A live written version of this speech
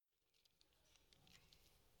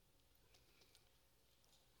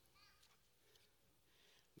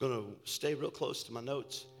going to stay real close to my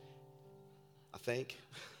notes, I think.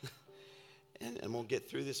 And I'm going to get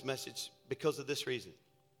through this message because of this reason.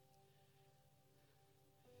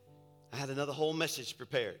 I had another whole message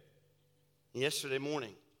prepared. And yesterday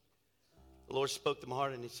morning, the Lord spoke to my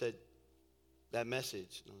heart and he said, that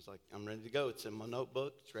message. And I was like, I'm ready to go. It's in my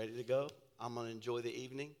notebook. It's ready to go. I'm going to enjoy the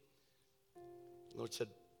evening. The Lord said,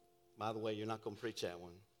 by the way, you're not going to preach that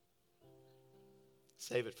one.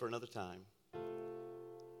 Save it for another time.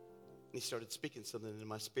 And he started speaking something into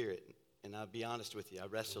my spirit. And I'll be honest with you, I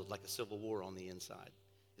wrestled like a civil war on the inside.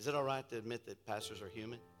 Is it all right to admit that pastors are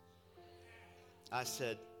human? I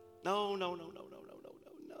said, no.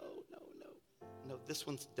 This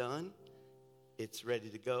one's done. It's ready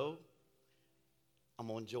to go. I'm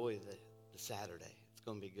going to enjoy the Saturday. It's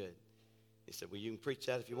going to be good. He said, well, you can preach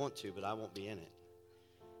that if you want to, but I won't be in it.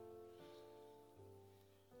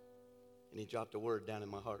 And he dropped a word down in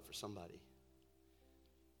my heart for somebody.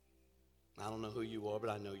 I don't know who you are, but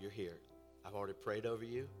I know you're here. I've already prayed over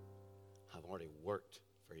you. I've already worked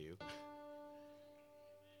for you.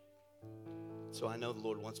 So I know the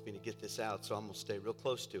Lord wants me to get this out, so I'm going to stay real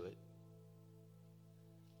close to it.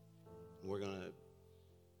 We're going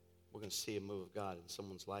to see a move of God in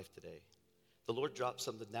someone's life today. The Lord dropped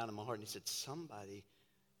something down in my heart, and he said, somebody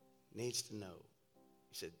needs to know.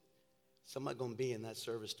 He said, somebody going to be in that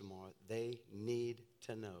service tomorrow. They need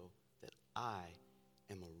to know that I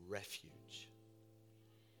am a refuge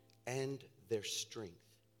and their strength.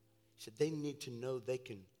 He said, they need to know they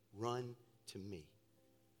can run to me,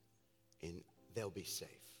 and they'll be safe.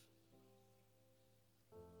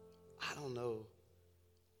 I don't know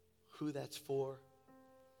who that's for,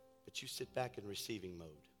 but you sit back in receiving mode,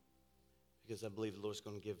 because I believe the Lord's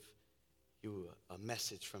going to give you a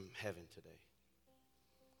message from heaven today.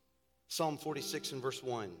 Psalm 46 and verse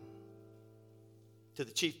 1. To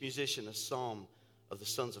the chief musician, a psalm of the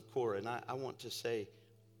sons of Korah. And I want to say,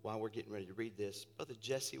 while we're getting ready to read this, Brother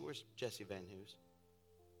Jesse, where's Jesse Van Hoos?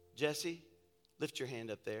 Jesse, lift your hand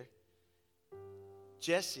up there.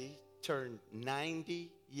 Jesse turned 90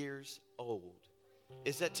 years old.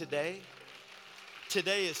 Is that today?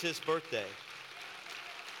 Today is his birthday.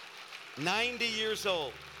 90 years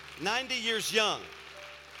old. 90 years young.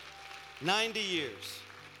 90 years.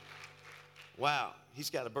 Wow. He's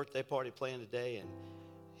got a birthday party planned today, and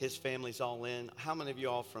his family's all in. How many of you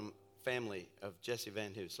all from family of Jesse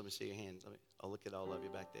Van Hoos? Let me see your hands. I'll look at all of you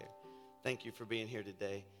back there. Thank you for being here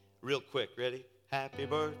today. Real quick, ready? Happy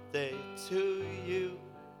birthday to you.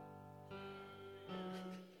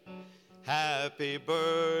 Happy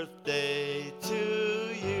birthday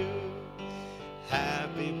to you.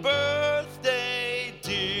 Happy birthday,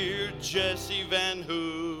 dear Jesse Van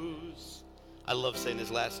Hoos. I love saying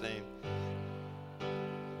his last name.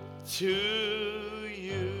 To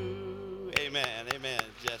you. Amen. Amen,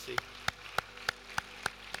 Jesse.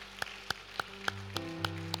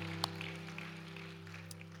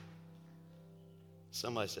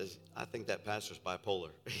 Somebody says, I think that pastor's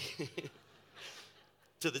bipolar.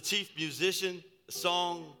 To the chief musician, a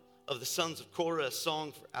song of the sons of Korah, a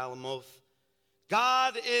song for Alamoth.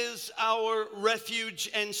 God is our refuge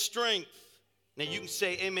and strength. Now you can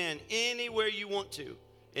say amen anywhere you want to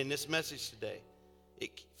in this message today.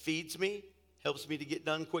 It feeds me, helps me to get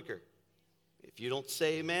done quicker. If you don't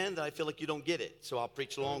say amen, then I feel like you don't get it, so I'll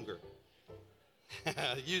preach longer.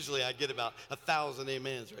 Usually I get about 1,000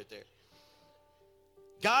 amens right there.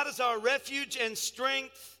 God is our refuge and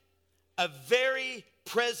strength, a very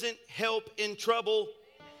present help in trouble.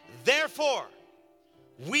 Therefore,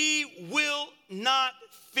 we will not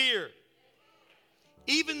fear,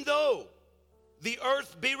 even though the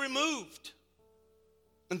earth be removed,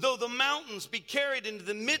 and though the mountains be carried into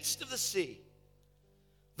the midst of the sea,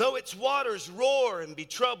 though its waters roar and be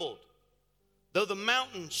troubled, though the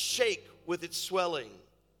mountains shake with its swelling.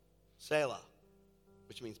 Selah,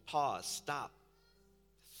 which means pause, stop,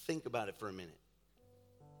 think about it for a minute.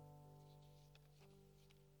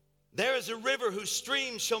 There is a river whose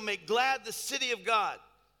streams shall make glad the city of God,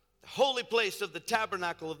 the holy place of the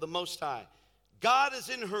tabernacle of the Most High. God is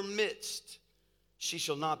in her midst. She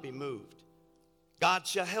shall not be moved. God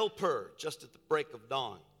shall help her just at the break of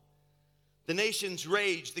dawn. The nations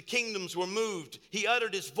raged, the kingdoms were moved. He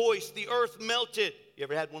uttered his voice, the earth melted. You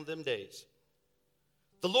ever had one of them days?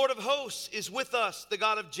 The Lord of hosts is with us. The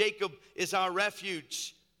God of Jacob is our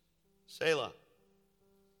refuge. Selah.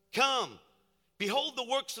 Come, behold the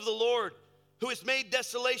works of the Lord, who has made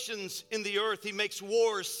desolations in the earth. He makes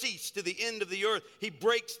wars cease to the end of the earth. He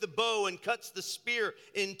breaks the bow and cuts the spear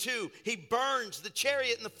in two. He burns the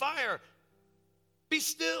chariot in the fire. Be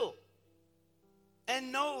still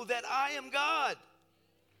and know that I am God.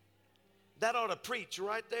 That ought to preach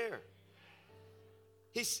right there.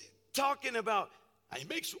 He's talking about, he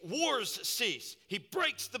makes wars cease. He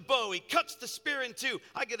breaks the bow. He cuts the spear in two.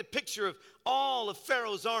 I get a picture of all of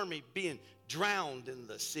Pharaoh's army being drowned in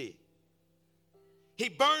the sea. He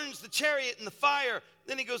burns the chariot in the fire.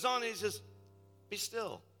 Then he goes on and he says, be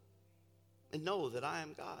still and know that I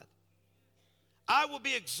am God. I will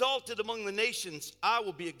be exalted among the nations. I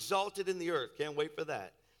will be exalted in the earth. Can't wait for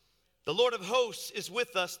that. The Lord of hosts is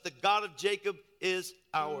with us. The God of Jacob is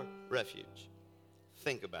our refuge.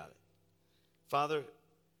 Think about it. Father,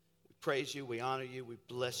 we praise you. We honor you. We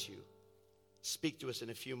bless you. Speak to us in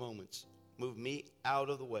a few moments. Move me out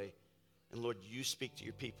of the way. And Lord, you speak to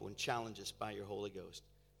your people and challenge us by your Holy Ghost.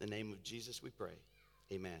 In the name of Jesus we pray.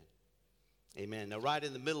 Amen. Amen. Now, right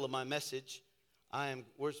in the middle of my message,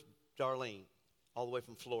 where's Darlene? All the way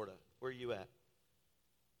from Florida. Where are you at?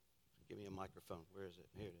 Give me a microphone. Where is it?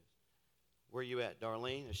 Here it is. Where are you at?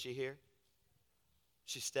 Darlene, is she here?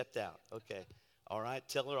 She stepped out. Okay. All right.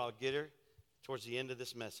 Tell her I'll get her towards the end of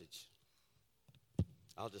this message.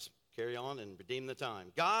 I'll just carry on and redeem the time.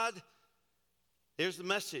 God, here's the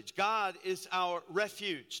message. God is our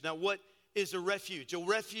refuge. Now, what is a refuge? A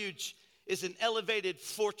refuge is an elevated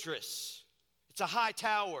fortress. It's a high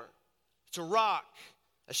tower. It's a rock,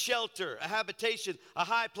 a shelter, a habitation, a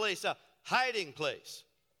high place, a hiding place.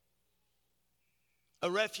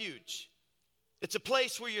 A refuge. It's a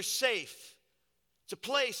place where you're safe. It's a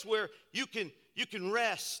place where you can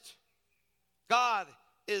rest. God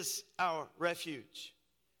is our refuge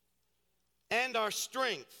and our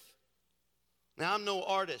strength. Now, I'm no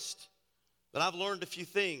artist, but I've learned a few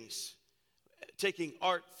things taking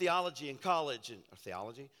art theology in college,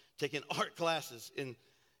 taking art classes in,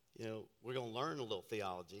 we're going to learn a little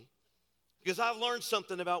theology. Because I've learned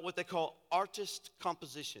something about what they call artist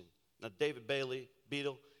composition. Now, David Bailey,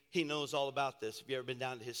 Beadle, he knows all about this. If you've ever been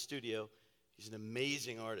down to his studio, he's an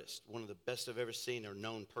amazing artist. One of the best I've ever seen or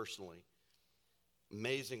known personally.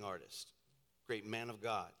 Amazing artist. Great man of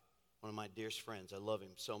God. One of my dearest friends. I love him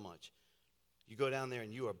so much. You go down there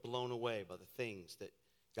and you are blown away by the things that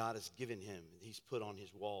God has given him. He's put on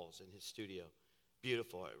his walls in his studio.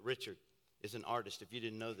 Beautiful. Richard is an artist. If you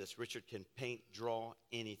didn't know this, Richard can paint, draw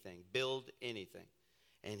anything, build anything.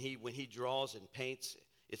 And when he draws and paints,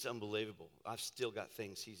 it's unbelievable. I've still got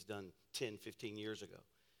things he's done 10, 15 years ago.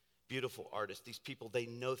 Beautiful artist. These people, they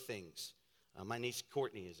know things. My niece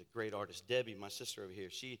Courtney is a great artist. Debbie, my sister over here,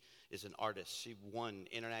 she is an artist. She won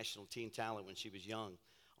International Teen Talent when she was young.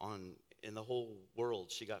 In the whole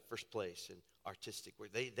world, she got first place in artistic work.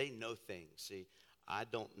 They know things. See, I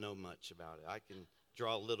don't know much about it. I can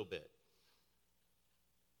draw a little bit.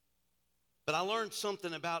 But I learned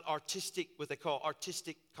something about what they call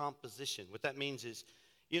artistic composition. What that means is,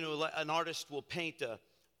 an artist will paint a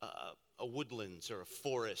woodlands or a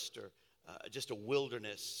forest or just a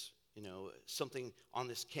wilderness, something on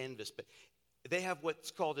this canvas. But they have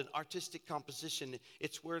what's called an artistic composition.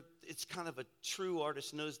 It's where it's kind of a true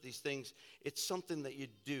artist knows these things. It's something that you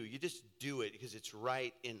do. You just do it because it's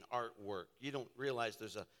right in artwork. You don't realize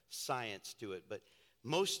there's a science to it. But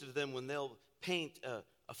most of them, when they'll paint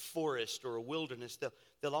a forest or a wilderness,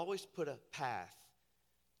 they'll always put a path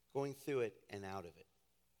going through it and out of it.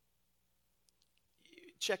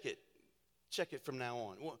 Check it from now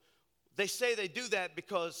on. Well, they say they do that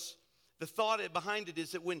because the thought behind it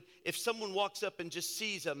is that if someone walks up and just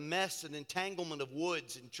sees a mess, an entanglement of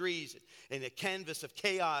woods and trees and a canvas of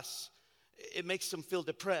chaos, it makes them feel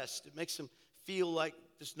depressed. It makes them feel like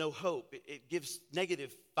there's no hope. It gives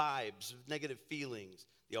negative vibes, negative feelings.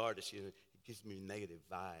 The artist, it gives me negative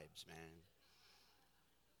vibes, man.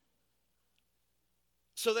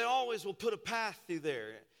 So they always will put a path through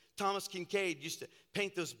there. Thomas Kincaid used to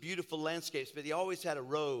paint those beautiful landscapes, but he always had a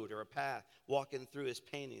road or a path walking through his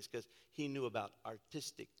paintings because he knew about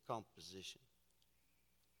artistic composition.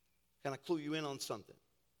 Can I clue you in on something?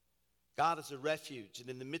 God is a refuge, and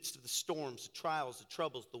in the midst of the storms, the trials, the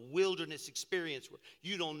troubles, the wilderness experience where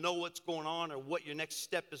you don't know what's going on or what your next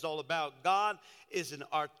step is all about, God is an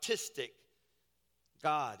artistic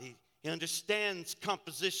God. He understands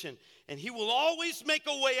composition, and he will always make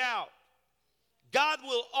a way out. God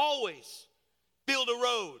will always build a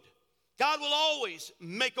road. God will always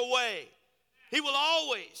make a way. He will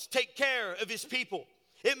always take care of his people.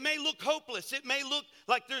 It may look hopeless. It may look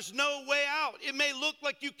like there's no way out. It may look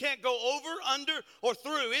like you can't go over, under, or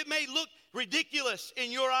through. It may look ridiculous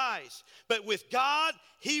in your eyes. But with God,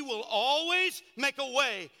 He will always make a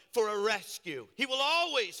way for a rescue. He will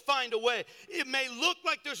always find a way. It may look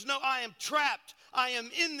like I am trapped. I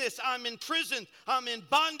am in this. I'm in prison. I'm in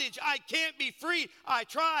bondage. I can't be free. I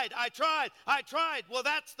tried. Well,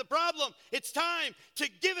 that's the problem. It's time to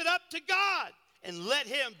give it up to God and let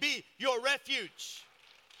Him be your refuge.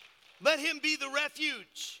 Let Him be the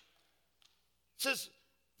refuge. It says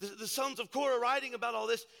the sons of Korah writing about all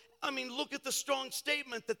this. I mean, look at the strong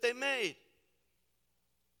statement that they made.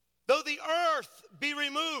 Though the earth be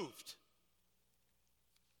removed.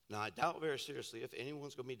 Now, I doubt very seriously if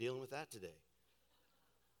anyone's going to be dealing with that today.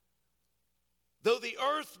 Though the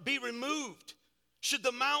earth be removed, should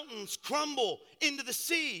the mountains crumble into the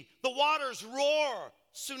sea, the waters roar,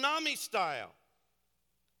 tsunami style,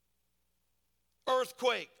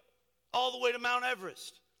 earthquake, all the way to Mount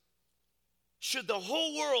Everest. Should the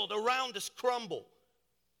whole world around us crumble,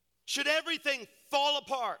 should everything fall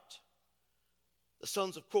apart, the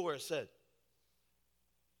sons of Korah said,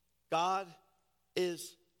 God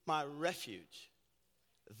is my refuge.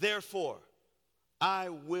 Therefore, I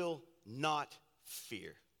will not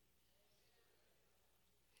fear.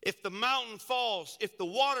 If the mountain falls, if the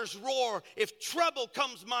waters roar, if trouble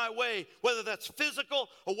comes my way, whether that's physical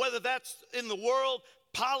or whether that's in the world,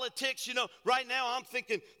 politics, right now I'm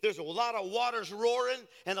thinking there's a lot of waters roaring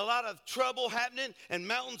and a lot of trouble happening and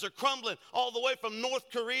mountains are crumbling all the way from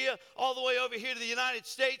North Korea, all the way over here to the United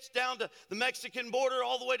States, down to the Mexican border,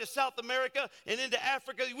 all the way to South America and into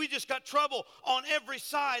Africa. We just got trouble on every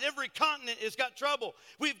side. Every continent has got trouble.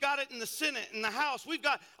 We've got it in the Senate, in the House. We've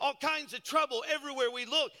got all kinds of trouble everywhere we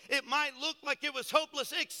look. It might look like it was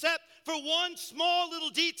hopeless, except for one small little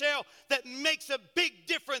detail that makes a big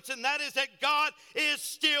difference, and that is that God is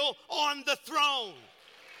still on the throne.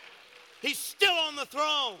 He's still on the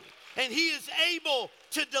throne, and He is able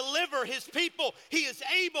to deliver His people. He is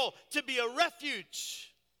able to be a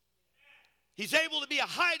refuge. He's able to be a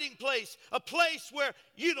hiding place, a place where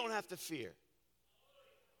you don't have to fear.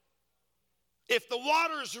 If the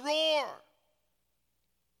waters roar,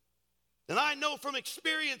 and I know from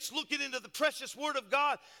experience looking into the precious Word of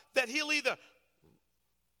God that He'll either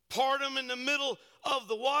part them in the middle of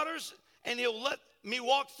the waters and He'll let me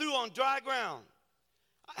walk through on dry ground.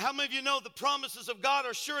 How many of you know the promises of God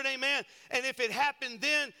are sure and amen? And if it happened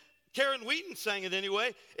then, Karen Wheaton sang it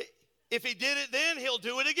anyway, if He did it then, He'll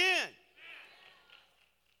do it again.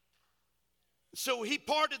 So He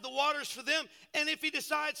parted the waters for them, and if He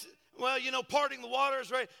decides, well, parting the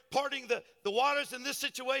waters, right? Parting the waters in this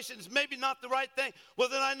situation is maybe not the right thing. Well,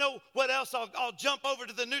 then I know what else. I'll jump over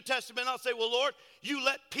to the New Testament. I'll say, well, Lord, you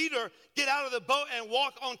let Peter get out of the boat and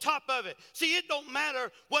walk on top of it. See, it don't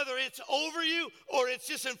matter whether it's over you or it's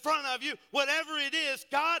just in front of you. Whatever it is,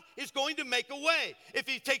 God is going to make a way. If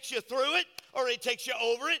He takes you through it or He takes you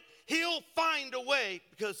over it, He'll find a way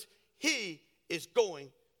because He is going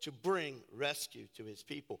to bring rescue to His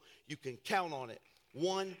people. You can count on it.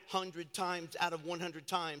 100 times out of 100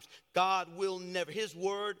 times, God will never, His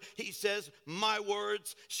word, He says, my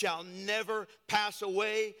words shall never pass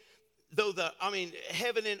away. Though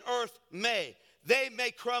heaven and earth they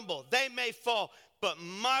may crumble, they may fall, but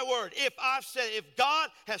my word, if I've said it, if God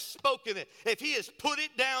has spoken it, if He has put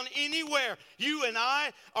it down anywhere, you and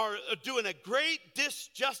I are doing a great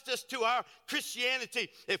disjustice to our Christianity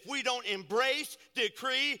if we don't embrace,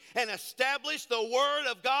 decree, and establish the word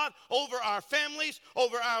of God over our families,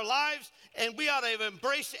 over our lives, and we ought to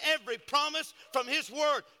embrace every promise from His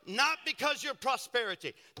word, not because your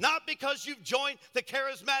prosperity, not because you've joined the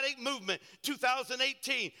charismatic movement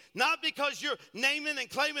 2018, not because you're naming and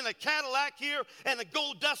claiming a Cadillac here and a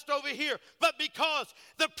gold dust over here, but because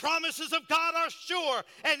the promises of God are sure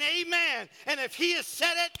and amen. And if He has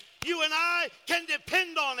said it, you and I can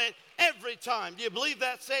depend on it every time. Do you believe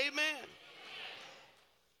that? Say amen.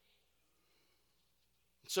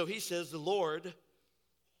 So He says the Lord,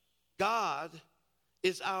 God,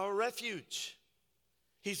 is our refuge.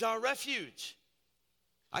 He's our refuge.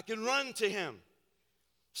 I can run to Him.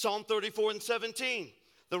 Psalm 34:17.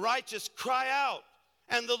 The righteous cry out,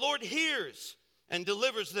 and the Lord hears and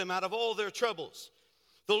delivers them out of all their troubles.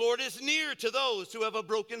 The Lord is near to those who have a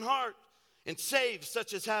broken heart and saves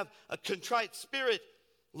such as have a contrite spirit.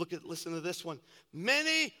 Listen to this one.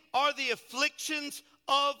 Many are the afflictions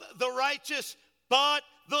of the righteous, but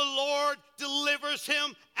the Lord delivers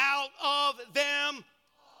him out of them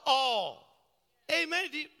all. Amen.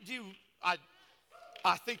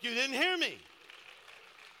 I think you didn't hear me.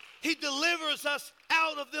 He delivers us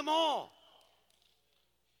out of them all.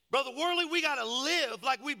 Brother Worley, we got to live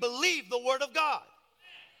like we believe the word of God.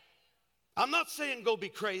 I'm not saying go be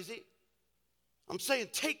crazy. I'm saying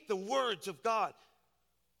take the words of God,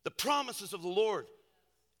 the promises of the Lord,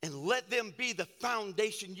 and let them be the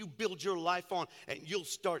foundation you build your life on, and you'll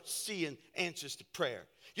start seeing answers to prayer.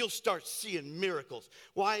 You'll start seeing miracles.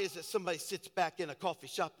 Why is it somebody sits back in a coffee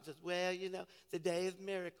shop and says, well, you know, the day of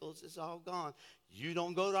miracles is all gone. You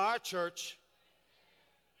don't go to our church.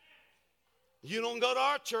 You don't go to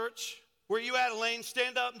our church. Where you at, Elaine?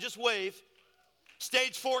 Stand up and just wave.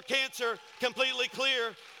 Stage 4 cancer, completely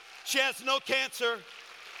clear. She has no cancer.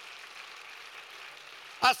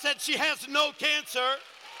 I said she has no cancer.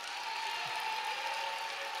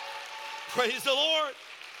 Praise the Lord.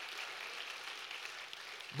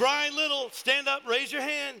 Brian Little, stand up, raise your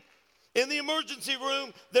hand. In the emergency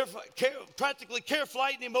room, they're practically care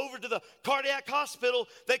flighting him over to the cardiac hospital.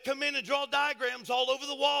 They come in and draw diagrams all over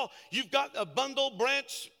the wall. You've got a bundle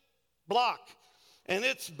branch block, and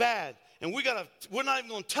it's bad. And we're not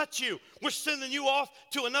even going to touch you. We're sending you off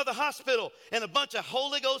to another hospital. And a bunch of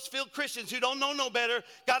Holy Ghost-filled Christians who don't know no better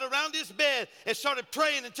got around his bed and started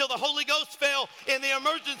praying until the Holy Ghost fell in the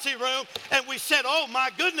emergency room. And we said, oh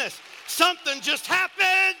my goodness, something just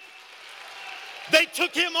happened. They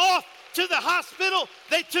took him off to the hospital.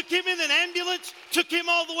 They took him in an ambulance, took him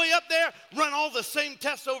all the way up there, run all the same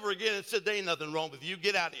tests over again and said, there ain't nothing wrong with you.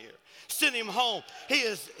 Get out of here. Send him home. He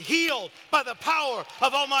is healed by the power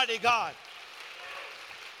of Almighty God.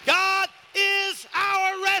 God is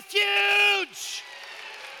our refuge.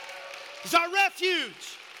 He's our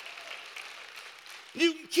refuge.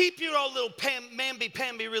 You can keep your old little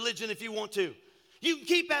mamby-pamby religion if you want to. You can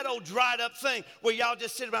keep that old dried up thing where y'all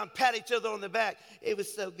just sit around and pat each other on the back. It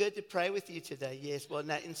was so good to pray with you today. Yes, wasn't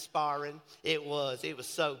that inspiring? It was. It was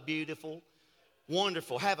so beautiful.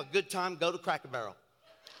 Wonderful. Have a good time. Go to Cracker Barrel.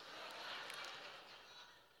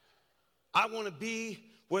 I want to be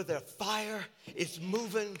where the fire is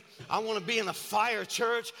moving. I want to be in a fire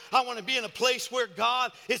church. I want to be in a place where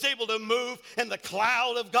God is able to move and the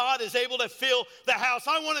cloud of God is able to fill the house.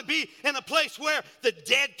 I want to be in a place where the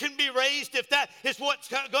dead can be raised if that is what's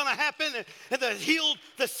going to happen, and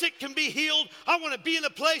the sick can be healed. I want to be in a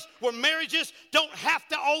place where marriages don't have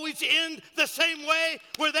to always end the same way,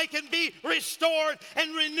 where they can be restored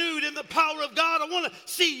and renewed in the power of God. I want to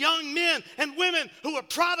see young men and women who are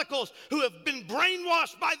prodigals, who have been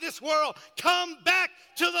brainwashed by this world, come back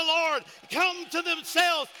to the Lord, come to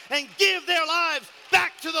themselves and give their lives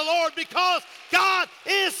back to the Lord, because God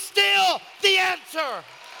is still the answer.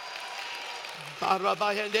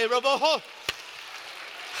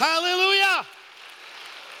 Hallelujah.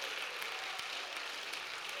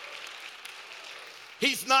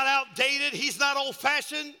 He's not outdated. He's not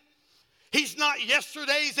old-fashioned. He's not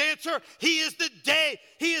yesterday's answer. He is the day.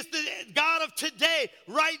 He is the God of today,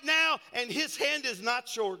 right now, and his hand is not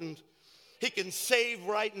shortened. He can save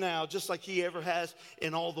right now, just like he ever has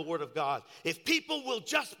in all the word of God. If people will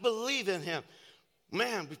just believe in him,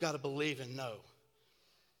 man, we've got to believe and know.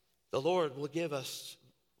 The Lord will give us,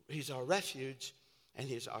 he's our refuge, and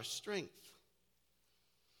he's our strength.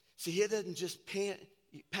 See, he doesn't just pat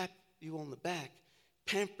you on the back,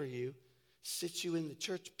 pamper you, sit you in the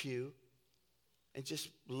church pew, and just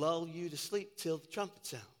lull you to sleep till the trumpet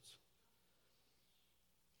sounds.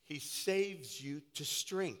 He saves you to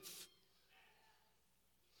strength.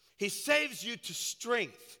 He saves you to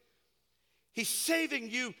strength. He's saving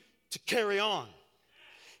you to carry on.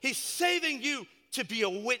 He's saving you to be a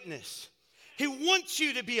witness. He wants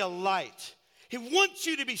you to be a light. He wants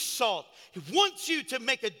you to be salt. He wants you to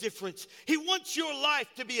make a difference. He wants your life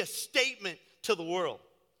to be a statement to the world.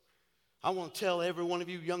 I want to tell every one of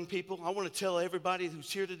you young people, I want to tell everybody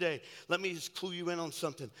who's here today, let me just clue you in on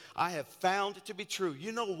something. I have found it to be true.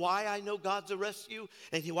 You know why I know God's a rescue,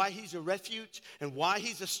 and why he's a refuge, and why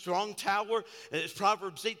he's a strong tower? And it's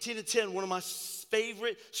Proverbs 18:10, one of my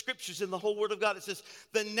favorite scriptures in the whole Word of God. It says,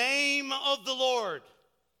 the name of the Lord.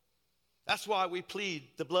 That's why we plead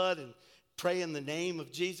the blood and pray in the name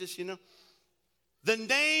of Jesus, you know. The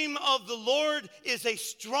name of the Lord is a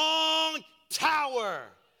strong tower.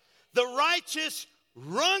 The righteous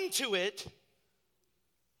run to it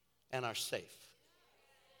and are safe.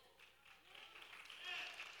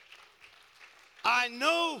 I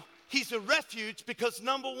know he's a refuge because,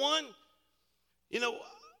 number one, you know,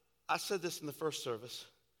 I said this in the first service.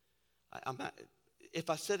 If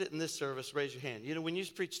I said it in this service, raise your hand. You know, when you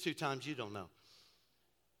preach 2 times, you don't know.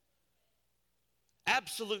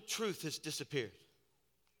 Absolute truth has disappeared.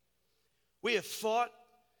 We have fought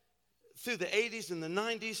through the 80s and the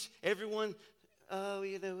 90s, everyone, oh,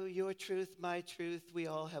 you know, your truth, my truth, we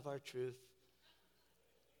all have our truth.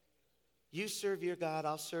 you serve your God,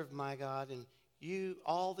 I'll serve my God, and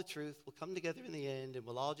all the truth will come together in the end, and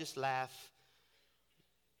we'll all just laugh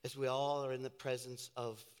as we all are in the presence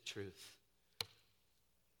of truth.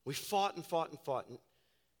 We fought and fought and fought, and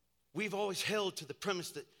we've always held to the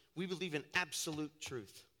premise that we believe in absolute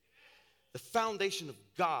truth. The foundation of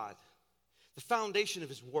God, the foundation of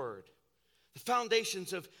His Word, the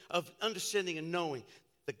foundations of understanding and knowing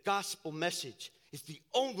the gospel message is the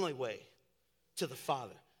only way to the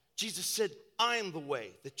Father. Jesus said, I am the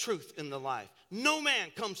way, the truth, and the life. No man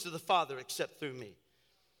comes to the Father except through me.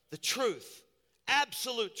 The truth,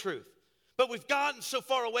 absolute truth. But we've gotten so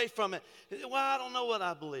far away from it. Well, I don't know what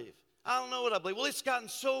I believe. I don't know what I believe. Well, it's gotten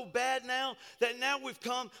so bad now that now we've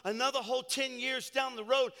come another whole 10 years down the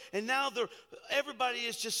road, and now everybody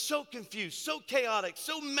is just so confused, so chaotic,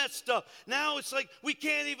 so messed up. Now it's like we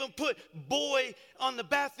can't even put boy on the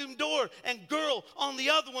bathroom door and girl on the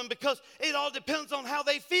other one because it all depends on how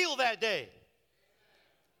they feel that day.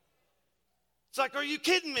 It's like, are you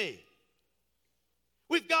kidding me?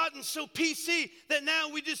 We've gotten so PC that now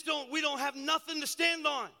we don't have nothing to stand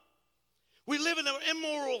on. We live in an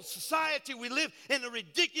immoral society. We live in a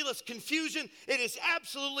ridiculous confusion. It has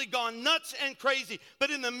absolutely gone nuts and crazy. But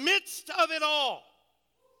in the midst of it all,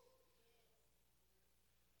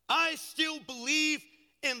 I still believe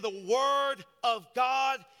in the Word of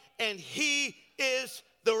God, and He is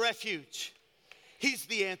the refuge. He's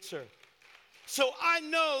the answer. So I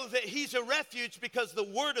know that He's a refuge because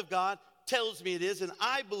the Word of God tells me it is, and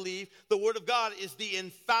I believe the Word of God is the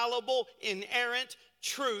infallible, inerrant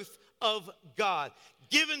truth of God,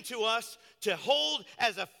 given to us to hold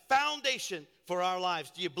as a foundation for our lives.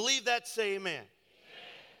 Do you believe that? Say amen. Amen.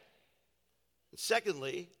 And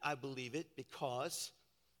secondly, I believe it because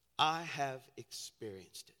I have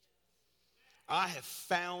experienced it. I have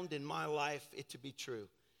found in my life it to be true.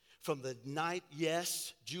 From the night,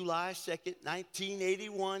 yes, July 2nd,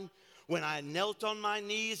 1981, when I knelt on my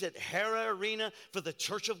knees at Hera Arena for the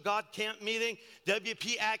Church of God camp meeting,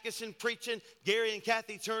 W.P. Atkinson preaching, Gary and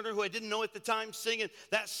Kathy Turner, who I didn't know at the time, singing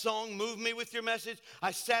that song, Move Me With Your Message.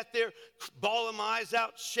 I sat there, bawling my eyes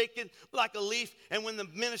out, shaking like a leaf, and when the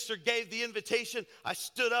minister gave the invitation, I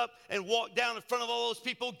stood up and walked down in front of all those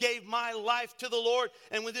people, gave my life to the Lord,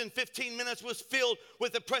 and within 15 minutes was filled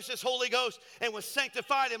with the precious Holy Ghost and was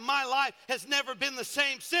sanctified, and my life has never been the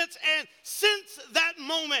same since. And since that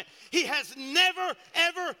moment, He has never,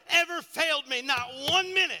 ever, ever failed me. Not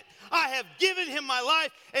 1 minute. I have given Him my life,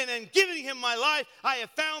 and in giving Him my life, I have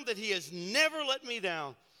found that He has never let me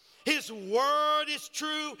down. His word is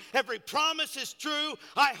true. Every promise is true.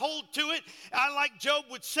 I hold to it. I, like Job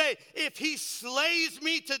would say, if He slays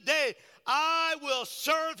me today, I will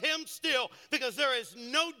serve Him still, because there is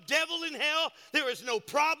no devil in hell. There is no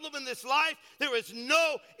problem in this life. There is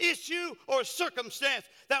no issue or circumstance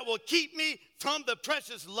that will keep me from the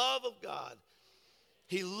precious love of God.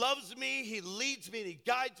 He loves me, He leads me, and He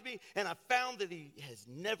guides me, and I found that He has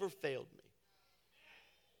never failed me.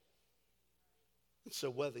 And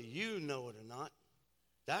so whether you know it or not,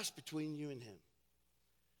 that's between you and Him.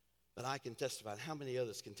 But I can testify. How many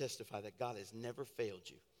others can testify that God has never failed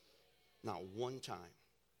you? Not one time.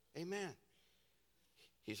 Amen.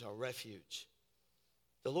 He's our refuge.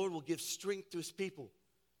 The Lord will give strength to His people.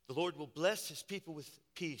 The Lord will bless His people with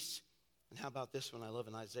peace. And how about this one I love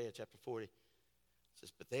in Isaiah chapter 40? It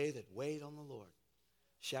says, but they that wait on the Lord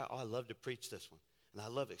shall, I love to preach this one. And I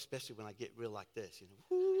love it, especially when I get real like this.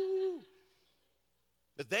 Woo.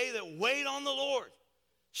 But they that wait on the Lord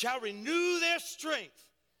shall renew their strength.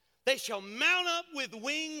 They shall mount up with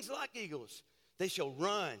wings like eagles. They shall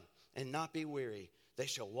run and not be weary. They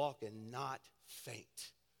shall walk and not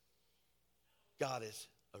faint. God is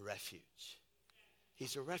a refuge.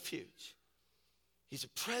 He's a refuge. He's a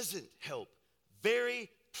present help. Very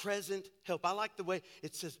present help. I like the way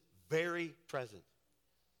it says very present.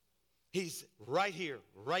 He's right here,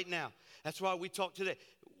 right now. That's why we talk today.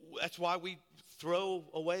 That's why we throw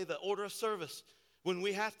away the order of service when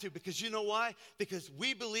we have to. Because you know why? Because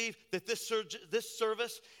we believe that this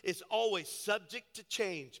service is always subject to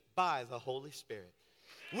change by the Holy Spirit.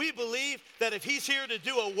 We believe that if He's here to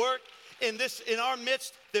do a work in our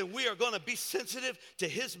midst, then we are going to be sensitive to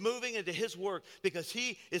His moving and to His work, because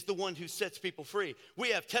He is the one who sets people free. We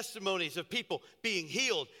have testimonies of people being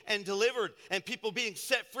healed and delivered, and people being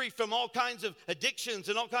set free from all kinds of addictions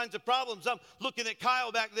and all kinds of problems. I'm looking at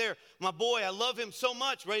Kyle back there, my boy. I love him so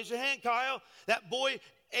much. Raise your hand, Kyle. That boy,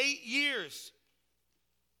 8 years,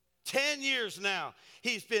 10 years now,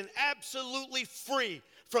 he's been absolutely free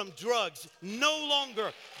from drugs, no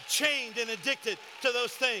longer chained and addicted to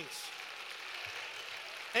those things.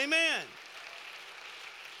 Amen.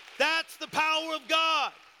 That's the power of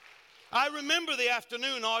God. I remember the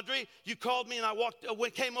afternoon, Audrey. You called me and I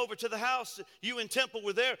came over to the house. You and Temple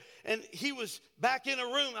were there. And he was back in a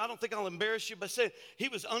room. I don't think I'll embarrass you by saying he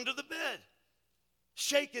was under the bed,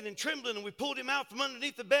 shaking and trembling, and we pulled him out from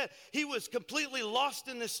underneath the bed. He was completely lost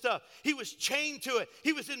in this stuff. He was chained to it.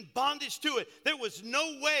 He was in bondage to it. There was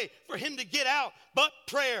no way for him to get out but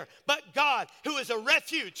prayer. But God, who is a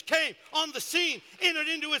refuge, came on the scene, entered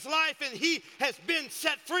into his life, and he has been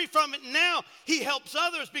set free from it. Now he helps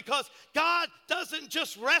others because God doesn't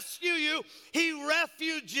just rescue you. He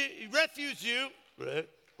rescues you,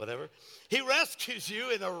 whatever. He rescues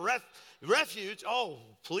you in a refuge. Oh,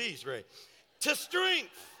 please, Ray. To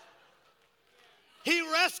strength. He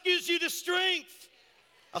rescues you to strength.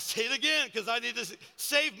 I'll say it again because I need to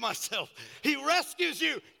save myself. He rescues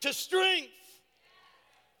you to strength.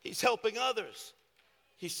 He's helping others.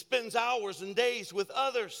 He spends hours and days with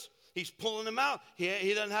others. He's pulling them out.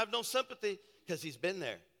 He doesn't have no sympathy because he's been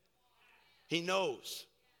there. He knows.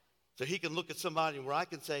 So he can look at somebody where I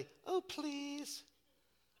can say, oh, please.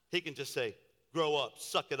 He can just say, grow up,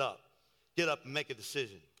 suck it up, get up and make a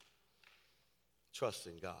decision. Trust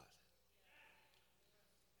in God.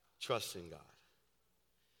 Trust in God.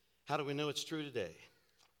 How do we know it's true today?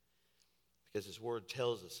 Because his word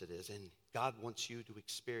tells us it is. And God wants you to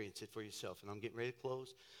experience it for yourself. And I'm getting ready to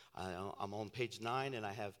close. I'm on page 9 and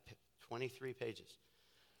I have 23 pages.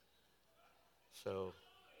 So,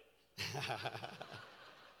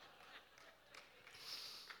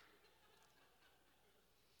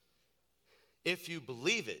 if you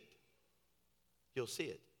believe it, you'll see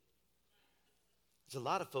it. There's a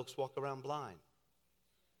lot of folks walk around blind.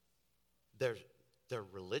 They're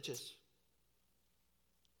religious.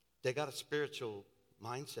 They got a spiritual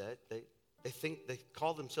mindset. They think they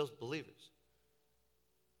call themselves believers.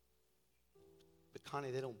 But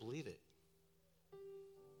Connie, they don't believe it.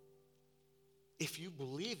 If you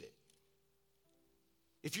believe it,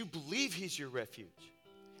 if you believe he's your refuge,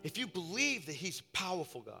 if you believe that he's a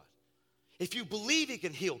powerful God, if you believe he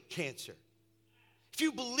can heal cancer, if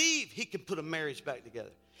you believe he can put a marriage back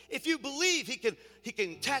together, if you believe he can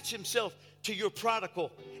attach himself to your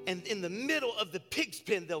prodigal, and in the middle of the pig's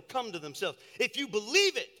pen, they'll come to themselves. If you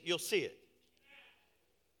believe it, you'll see it.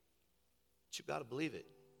 But you've got to believe it.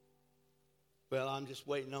 Well, I'm just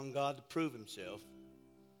waiting on God to prove himself.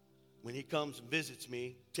 When he comes and visits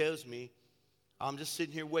me, tells me, I'm just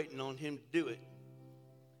sitting here waiting on him to do it.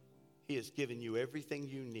 He has given you everything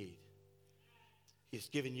you need. He's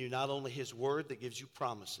given you not only his word that gives you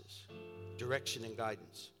promises, direction and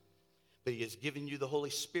guidance, but he has given you the Holy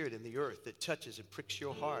Spirit in the earth that touches and pricks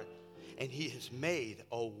your heart. And he has made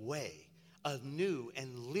a way, a new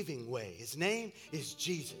and living way. His name is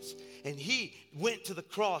Jesus. And he went to the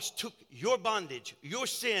cross, took your bondage, your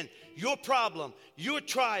sin, your problem, your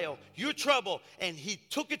trial, your trouble, and he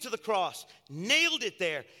took it to the cross, nailed it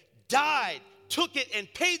there, died, took it and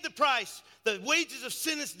paid the price. The wages of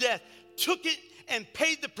sin is death. Took it and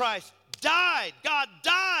paid the price, died. God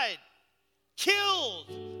died,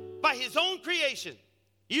 killed by his own creation.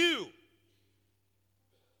 You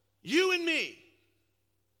and me.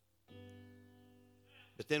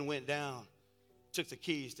 But then went down, took the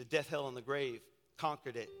keys to death, hell, and the grave,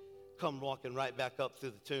 conquered it, come walking right back up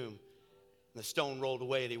through the tomb. And the stone rolled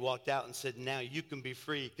away and he walked out and said, now you can be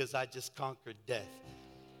free because I just conquered death.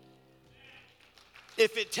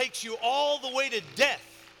 If it takes you all the way to death,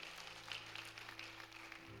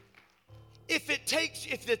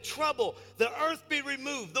 if the trouble, the earth be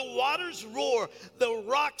removed, the waters roar, the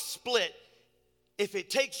rocks split, if it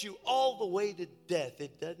takes you all the way to death,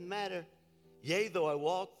 it doesn't matter. Yea, though I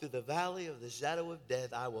walk through the valley of the shadow of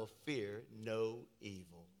death, I will fear no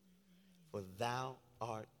evil, for thou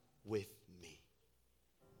art with me.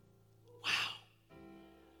 Wow.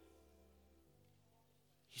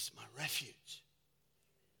 He's my refuge.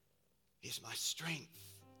 He's my strength.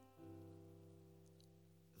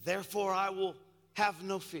 Therefore, I will have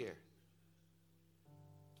no fear.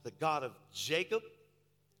 The God of Jacob,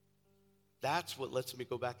 that's what lets me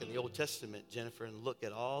go back in the Old Testament, Jennifer, and look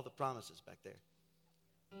at all the promises back there.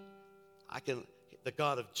 The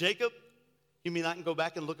God of Jacob, you mean I can go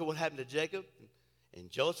back and look at what happened to Jacob and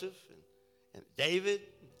Joseph and David?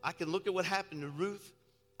 I can look at what happened to Ruth.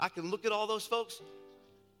 I can look at all those folks.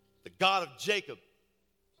 The God of Jacob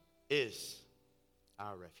is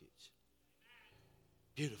our refuge.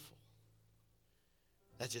 Beautiful.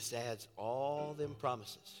 That just adds all them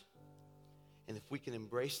promises. And if we can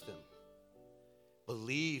embrace them,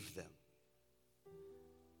 believe them,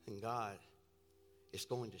 then God is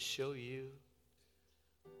going to show you.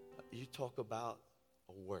 You talk about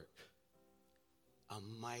a work. A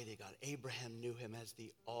mighty God. Abraham knew him as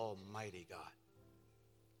the Almighty God.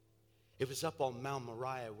 It was up on Mount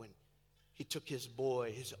Moriah when he took his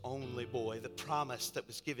boy, his only boy, the promise that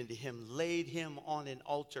was given to him, laid him on an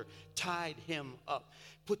altar, tied him up,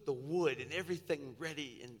 put the wood and everything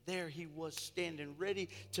ready, and there he was standing ready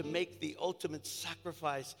to make the ultimate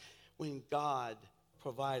sacrifice when God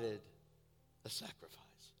provided a sacrifice.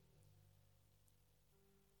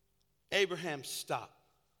 Abraham stopped,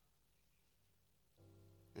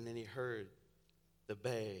 and then he heard the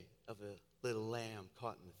bay of a little lamb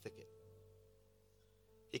caught in the thicket.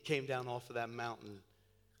 He came down off of that mountain,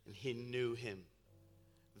 and he knew him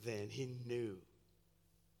then. He knew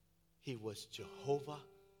he was Jehovah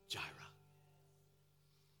Jireh,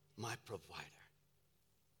 my provider.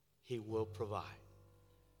 He will provide.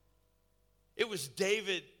 It was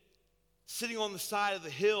David sitting on the side of the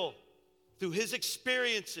hill through his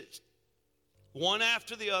experiences, one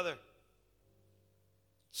after the other,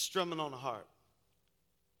 strumming on a harp,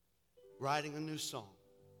 writing a new song,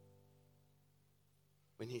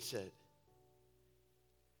 when he said,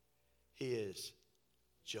 he is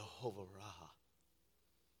Jehovah Raha.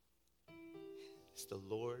 It's the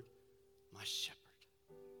Lord, my shepherd.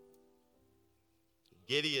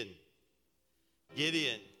 Gideon.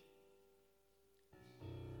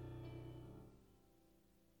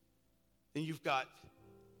 Then you've got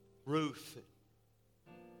Ruth.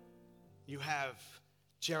 You have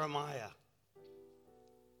Jeremiah.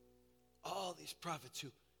 All these prophets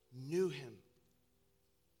who knew him.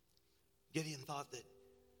 Gideon thought that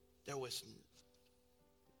there was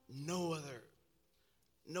no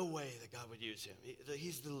way that God would use him.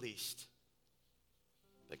 He's the least.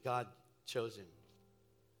 But God chose him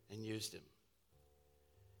and used him.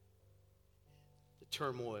 The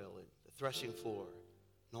turmoil and the threshing floor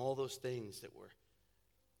and all those things that were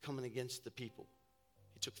coming against the people.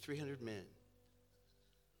 He took 300 men.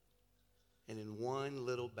 And in one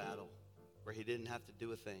little battle where he didn't have to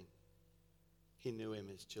do a thing, he knew him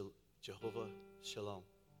as Jehovah Shalom.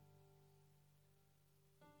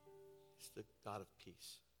 He's the God of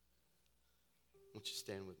peace. Won't you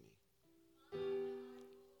stand with me?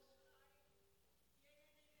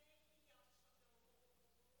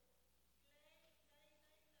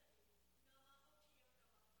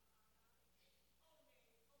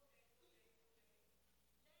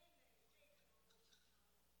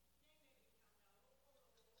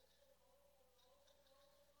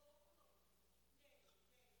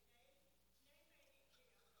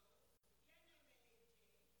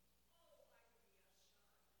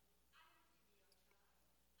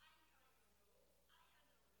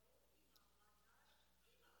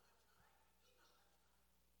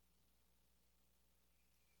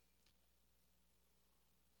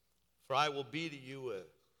 For I will be to you a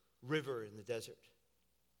river in the desert.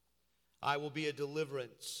 I will be a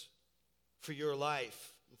deliverance for your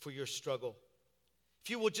life and for your struggle. If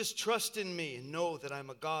you will just trust in me and know that I'm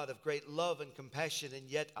a God of great love and compassion, and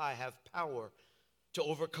yet I have power to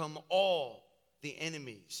overcome all the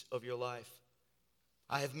enemies of your life.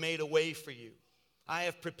 I have made a way for you. I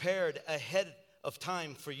have prepared ahead of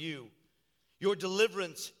time for you. Your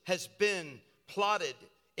deliverance has been plotted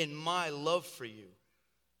in my love for you.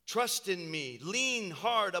 Trust in me. Lean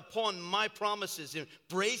hard upon my promises.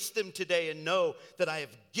 Embrace them today and know that I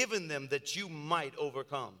have given them that you might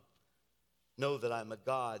overcome. Know that I'm a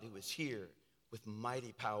God who is here with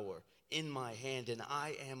mighty power in my hand, and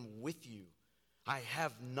I am with you. I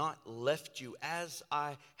have not left you as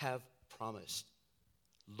I have promised.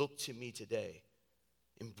 Look to me today.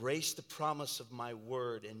 Embrace the promise of my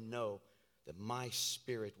word and know that my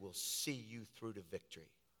spirit will see you through to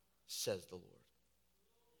victory, says the Lord.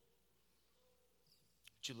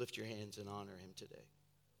 Would you lift your hands and honor him today?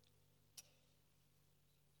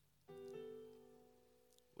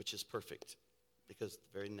 Which is perfect, because the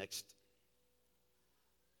very next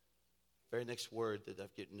word that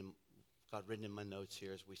I've got written in my notes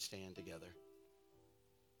here as we stand together.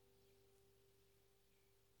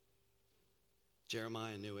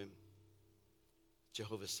 Jeremiah knew him.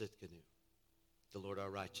 Jehovah Sitkanu, the Lord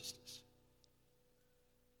our righteousness.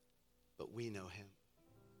 But we know him.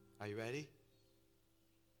 Are you ready?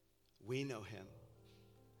 We know him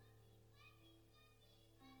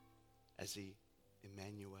as the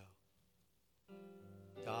Emmanuel,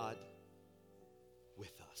 God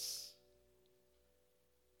with us.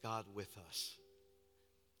 God with us.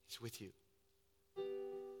 He's with you.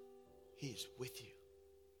 He is with you.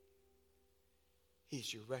 He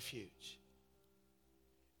is your refuge.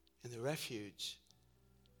 And the refuge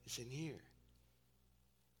is in here.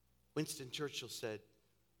 Winston Churchill said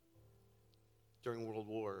during World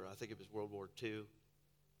War, I think it was World War II,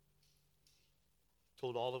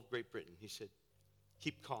 told all of Great Britain, he said,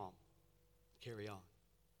 keep calm, carry on.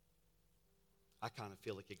 I kind of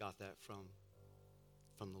feel like he got that from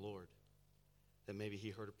the Lord. That maybe he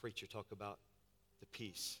heard a preacher talk about the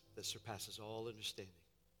peace that surpasses all understanding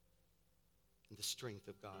and the strength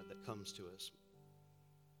of God that comes to us.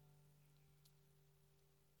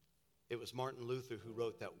 It was Martin Luther who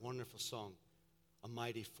wrote that wonderful song, "A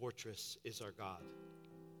mighty fortress is our God,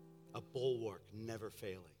 a bulwark never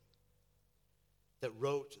failing," that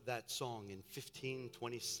wrote that song in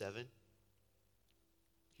 1527.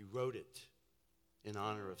 He wrote it in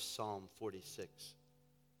honor of Psalm 46.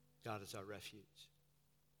 God is our refuge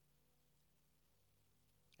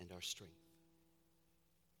and our strength.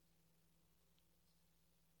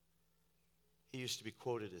 He used to be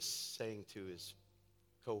quoted as saying to his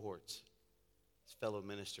cohorts, his fellow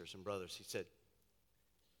ministers and brothers, he said,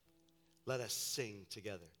 "Let us sing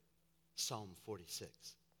together Psalm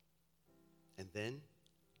 46. And then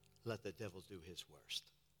let the devil do his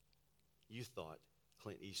worst." You thought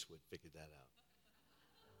Clint Eastwood figured that out.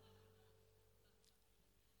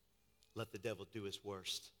 Let the devil do his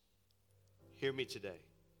worst. Hear me today.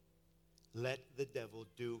 Let the devil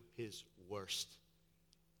do his worst.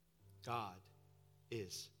 God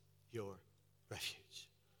is your refuge.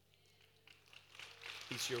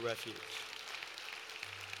 He's your refuge.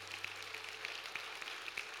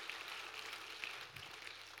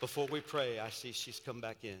 Before we pray, I see she's come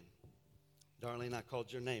back in. Darlene, I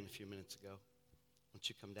called your name a few minutes ago. Why don't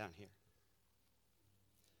you come down here?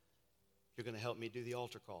 You're going to help me do the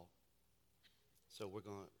altar call. So we're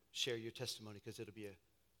going to share your testimony because it'll be an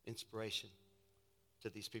inspiration to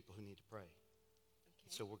these people who need to pray. Okay.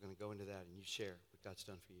 So we're going to go into that and you share what God's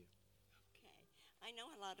done for you. Okay. I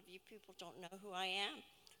know a lot of you people don't know who I am,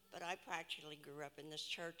 but I practically grew up in this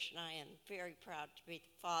church, and I am very proud to be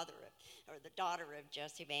the daughter of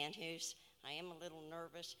Jesse Van Hoos. I am a little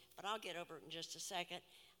nervous, but I'll get over it in just a second.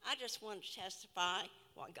 I just want to testify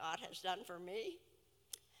what God has done for me.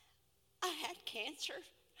 I had cancer.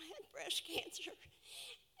 I had breast cancer,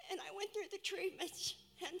 and I went through the treatments,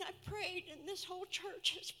 and I prayed, and this whole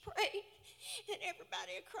church has prayed, and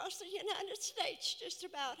everybody across the United States just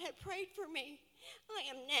about had prayed for me. I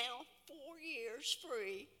am now 4 years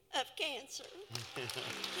free of cancer.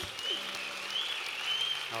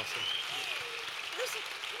 Awesome.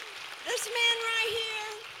 This man right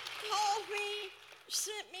here called me,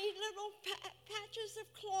 sent me little patches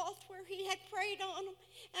of cloth where he had prayed on them,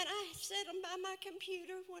 and I set them by my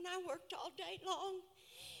computer when I worked all day long.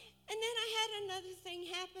 And then I had another thing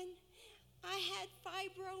happen. I had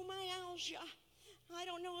fibromyalgia. I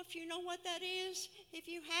don't know if you know what that is. If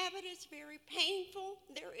you have it, it's very painful.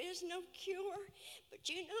 There is no cure. But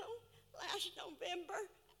you know, last November,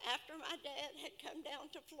 after my dad had come down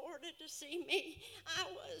to Florida to see me, I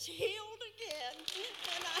was healed again,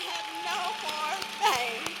 and I have no more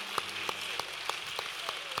pain.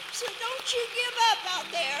 So don't you give up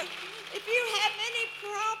out there. If you have any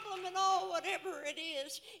problem at all, whatever it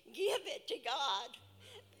is, give it to God.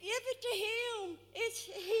 Give it to him.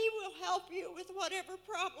 He will help you with whatever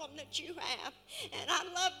problem that you have. And I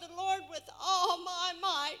love the Lord with all my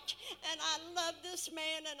might. And I love this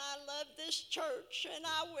man, and I love this church. And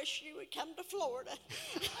I wish you would come to Florida.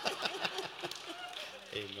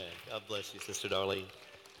 Amen. God bless you, Sister Darlene.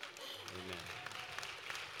 Amen.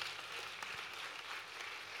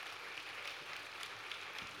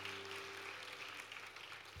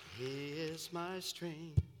 He is my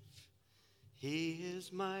strength. He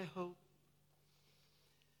is my hope.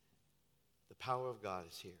 The power of God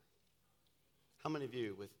is here. How many of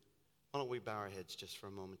you, why don't we bow our heads just for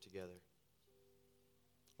a moment together?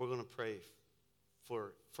 We're going to pray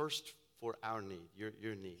first for our need,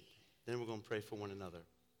 your need. Then we're going to pray for one another.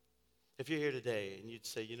 If you're here today and you'd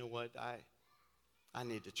say, you know what, I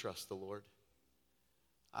need to trust the Lord.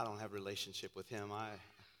 I don't have a relationship with him.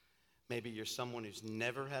 Maybe you're someone who's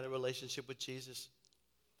never had a relationship with Jesus.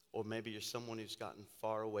 Or maybe you're someone who's gotten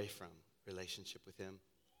far away from relationship with him.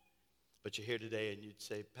 But you're here today and you'd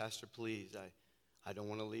say, Pastor, please, I don't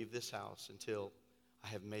want to leave this house until I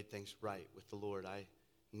have made things right with the Lord. I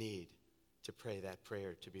need to pray that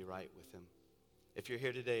prayer to be right with him. If you're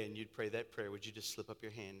here today and you'd pray that prayer, would you just slip up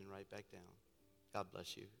your hand and write back down? God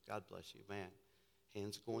bless you. God bless you. Man,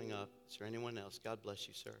 hands going up. Is there anyone else? God bless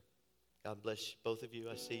you, sir. God bless you. Both of you.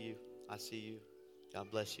 I see you. I see you.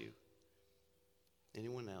 God bless you.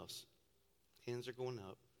 Anyone else? Hands are going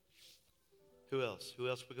up. Who else? Who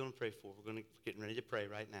else are we going to pray for? We're getting ready to pray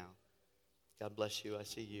right now. God bless you. I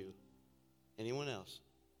see you. Anyone else?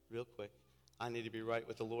 Real quick. I need to be right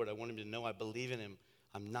with the Lord. I want him to know I believe in him.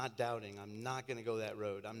 I'm not doubting. I'm not going to go that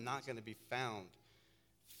road. I'm not going to be found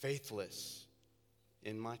faithless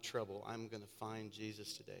in my trouble. I'm going to find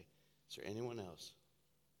Jesus today. Is there anyone else?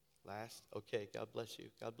 Last? Okay, God bless you.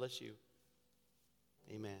 God bless you.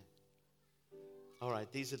 Amen. All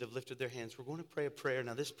right, these that have lifted their hands, we're going to pray a prayer.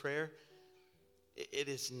 Now, this prayer, it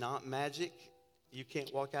is not magic. You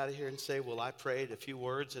can't walk out of here and say, well, I prayed a few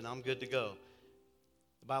words and I'm good to go.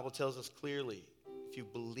 The Bible tells us clearly, if you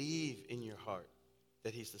believe in your heart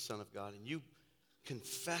that he's the Son of God and you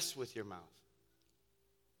confess with your mouth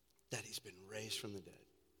that he's been raised from the dead,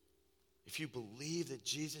 if you believe that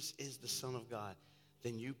Jesus is the Son of God,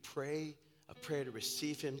 then you pray a prayer to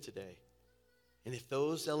receive him today. And if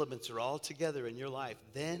those elements are all together in your life,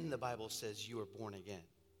 then the Bible says you are born again.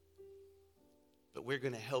 But we're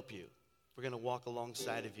going to help you. We're going to walk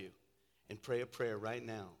alongside of you and pray a prayer right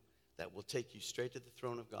now that will take you straight to the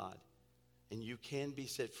throne of God. And you can be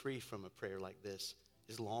set free from a prayer like this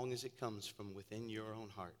as long as it comes from within your own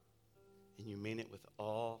heart. And you mean it with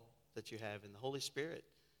all that you have. And the Holy Spirit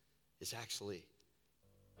is actually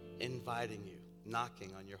inviting you,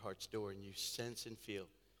 knocking on your heart's door, and you sense and feel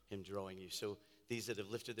him drawing you. So these that have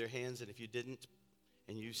lifted their hands, and if you didn't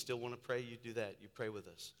and you still want to pray, you do that. You pray with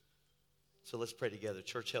us. So let's pray together.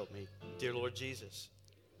 Church, help me. Dear Lord Jesus,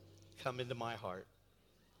 come into my heart.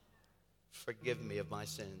 Forgive me of my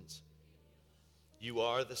sins. You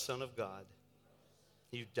are the Son of God.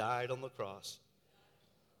 You died on the cross.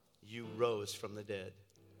 You rose from the dead.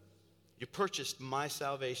 You purchased my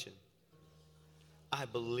salvation. I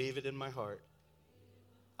believe it in my heart.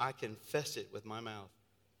 I confess it with my mouth.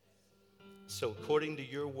 So according to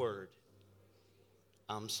your word,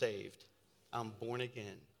 I'm saved. I'm born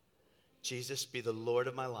again. Jesus, be the Lord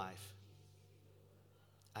of my life.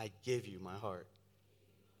 I give you my heart.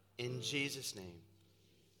 In Jesus' name,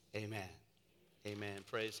 amen. Amen.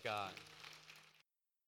 Praise God.